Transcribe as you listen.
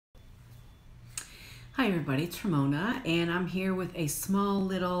Hi everybody, it's Ramona, and I'm here with a small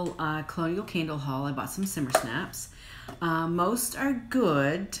little Colonial Candle haul. I bought some simmer snaps. Most are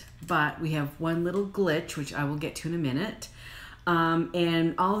good, but we have one little glitch, which I will get to in a minute.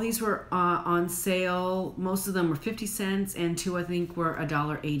 And all these were on sale. Most of them were 50 cents, and two I think were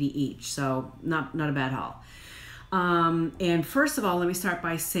 $1.80 each, so not a bad haul. And first of all, let me start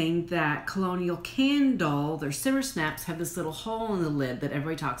by saying that Colonial Candle, their simmer snaps, have this little hole in the lid that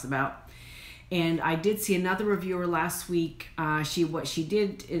everybody talks about. And I did see another reviewer last week. What she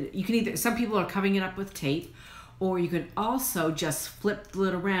did, you can either, some people are covering it up with tape, or you can also just flip the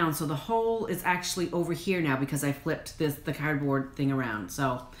lid around. So the hole is actually over here now because I flipped the cardboard thing around.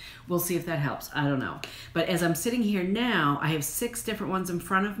 So we'll see if that helps. I don't know. But as I'm sitting here now, I have 6 different ones in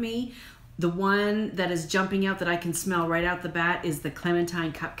front of me. The one that is jumping out that I can smell right out the bat is the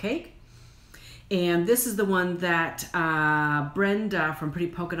Clementine Cupcake. And this is the one that Brenda from Pretty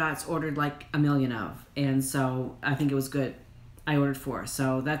Polka Dots ordered like a million of. And so I think it was good. I ordered 4.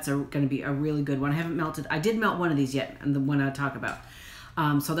 So that's going to be a really good one. I haven't melted. I did melt one of these yet, and the one I'll talk about.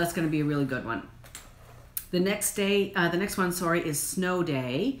 So that's going to be a really good one. The next one, is Snow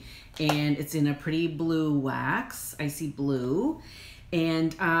Day. And it's in a pretty blue wax, icy blue.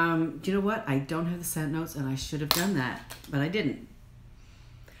 And you know what? I don't have the scent notes, and I should have done that, but I didn't.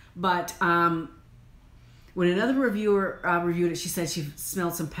 But when another reviewer reviewed it, she said she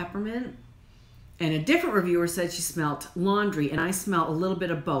smelled some peppermint. And a different reviewer said she smelled laundry. And I smell a little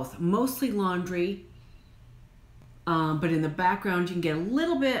bit of both. Mostly laundry. But in the background, you can get a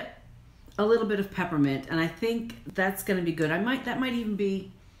little bit of peppermint. And I think that's going to be good. That might even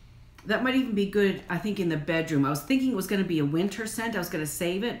be good, I think, in the bedroom. I was thinking it was going to be a winter scent. I was going to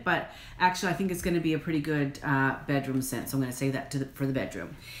save it. But actually, I think it's going to be a pretty good bedroom scent. So I'm going to save that for the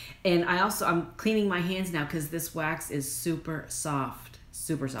bedroom. And I'm cleaning my hands now because this wax is super soft.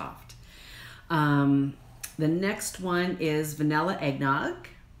 Super soft. The next one is Vanilla Eggnog.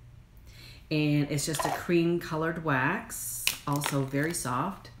 And it's just a cream colored wax. Also very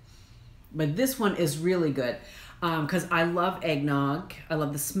soft. But this one is really good. Because I love eggnog. I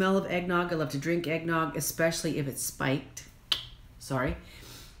love the smell of eggnog. I love to drink eggnog, especially if it's spiked. Sorry.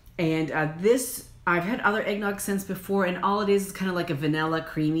 And I've had other eggnog scents before, and all it is kind of like a vanilla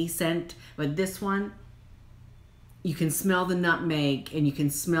creamy scent. But this one, you can smell the nutmeg, and you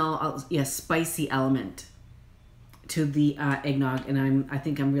can smell a spicy element to the eggnog. And I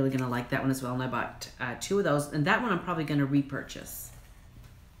think I'm really going to like that one as well. And I bought 2 of those. And that one I'm probably going to repurchase.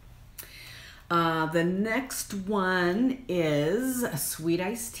 The next one is a sweet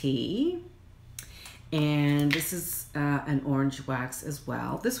iced tea. And this is an orange wax as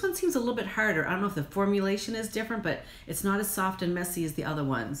well. This one seems a little bit harder. I don't know if the formulation is different, but it's not as soft and messy as the other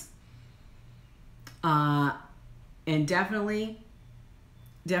ones. And definitely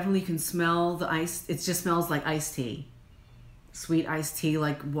you can smell the ice. It just smells like iced tea. Sweet iced tea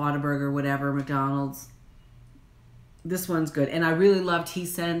like Whataburger, whatever, McDonald's. This one's good. And I really love tea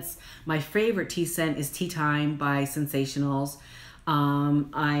scents. My favorite tea scent is Tea Time by Sensationals.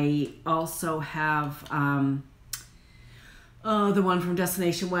 I also have the one from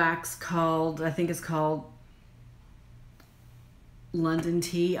Destination Wax I think it's called London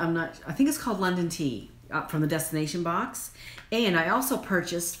Tea. I think it's called London Tea from the Destination box. And I also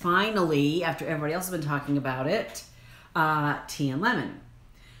purchased, finally, after everybody else has been talking about it, Tea and Lemon.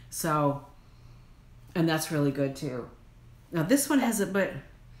 So, and that's really good too. Now this one is a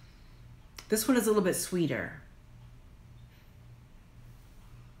little bit sweeter.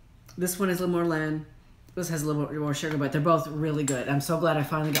 This one is a little more lemon. This has a little bit more sugar, but they're both really good. I'm so glad I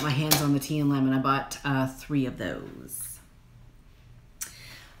finally got my hands on the tea and lemon. I bought 3 of those.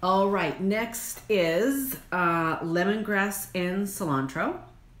 All right, next is lemongrass and cilantro,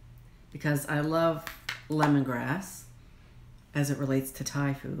 because I love lemongrass as it relates to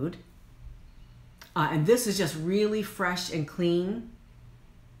Thai food. And this is just really fresh and clean.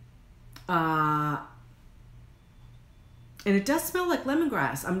 And it does smell like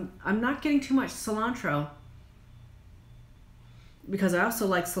lemongrass. I'm not getting too much cilantro because I also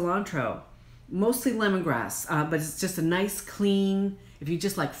like cilantro. Mostly lemongrass, but it's just a nice clean, if you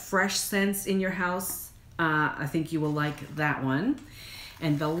just like fresh scents in your house, I think you will like that one.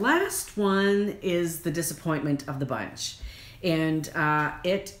 And the last one is the disappointment of the bunch. And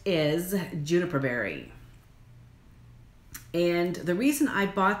it is juniper berry. And the reason I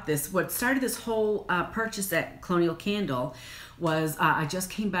bought this, what started this whole purchase at Colonial Candle, was I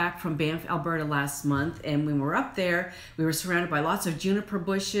just came back from Banff, Alberta last month, and when we were up there, we were surrounded by lots of juniper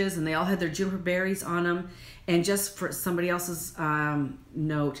bushes, and they all had their juniper berries on them. And just for somebody else's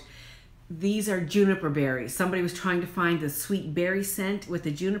note, these are juniper berries. Somebody was trying to find the sweet berry scent with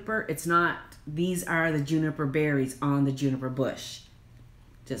the juniper. It's not. These are the juniper berries on the juniper bush.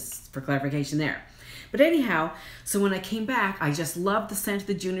 Just for clarification there. But anyhow, so when I came back, I just loved the scent of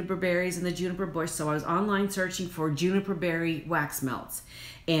the juniper berries and the juniper bush. So I was online searching for juniper berry wax melts,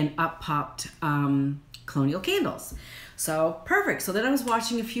 and up popped Colonial Candles. So perfect. So then I was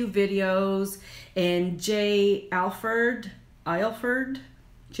watching a few videos, and Jay Alford,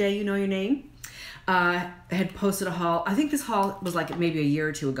 Jay, you know your name, had posted a haul. I think this haul was like maybe a year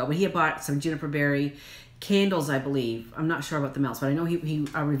or two ago, but he had bought some juniper berry candles, I believe. I'm not sure about the melts, but I know he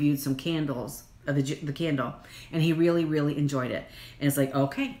reviewed some candles, the candle, and he really, really enjoyed it. And it's like,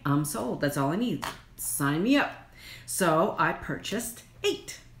 okay, I'm sold. That's all I need. Sign me up. So I purchased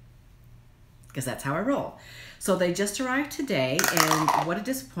 8, because that's how I roll. So they just arrived today, and what a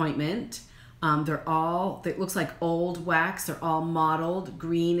disappointment. They're all, it looks like old wax. They're all mottled,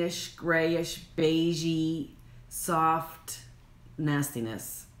 greenish, grayish, beigey, soft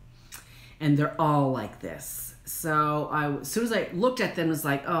nastiness. And they're all like this. So as soon as I looked at them, it was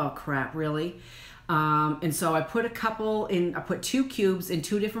like, oh crap, really? And so I put a couple in, I put 2 cubes in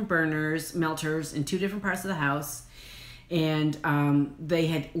 2 different burners, melters in 2 different parts of the house. And they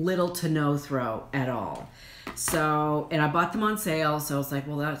had little to no throw at all. So, and I bought them on sale, so I was like,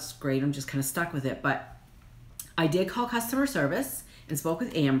 well, that's great. I'm just kind of stuck with it. But I did call customer service and spoke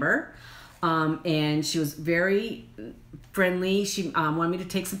with Amber, and she was very friendly. She wanted me to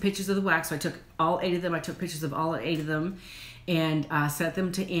take some pictures of the wax, so I took all 8 of them. I took pictures of all 8 of them and sent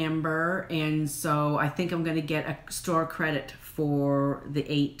them to Amber. And so I think I'm going to get a store credit for the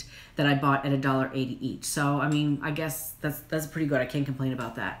 8 that I bought at $1.80 each. So, I mean, I guess that's pretty good. I can't complain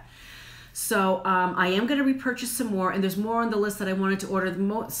about that. So I am going to repurchase some more, and there's more on the list that I wanted to order.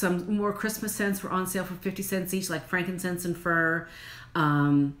 Some more Christmas scents were on sale for 50 cents each, like frankincense and fir.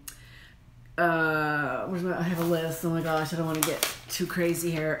 I have a list. Oh my gosh, I don't want to get too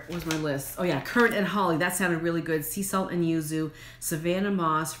crazy here. Where's my list? Oh yeah, currant and holly. That sounded really good. Sea salt and yuzu, Savannah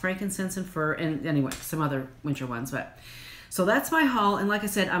moss, frankincense and fir, and anyway, some other winter ones. But so that's my haul, and like I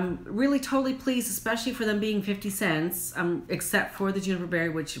said, I'm really totally pleased, especially for them being 50 cents, except for the juniper berry,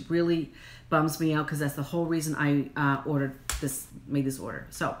 which really bums me out because that's the whole reason I made this order.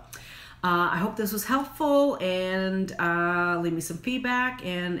 So I hope this was helpful, and leave me some feedback,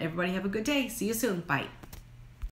 and everybody have a good day. See you soon. Bye.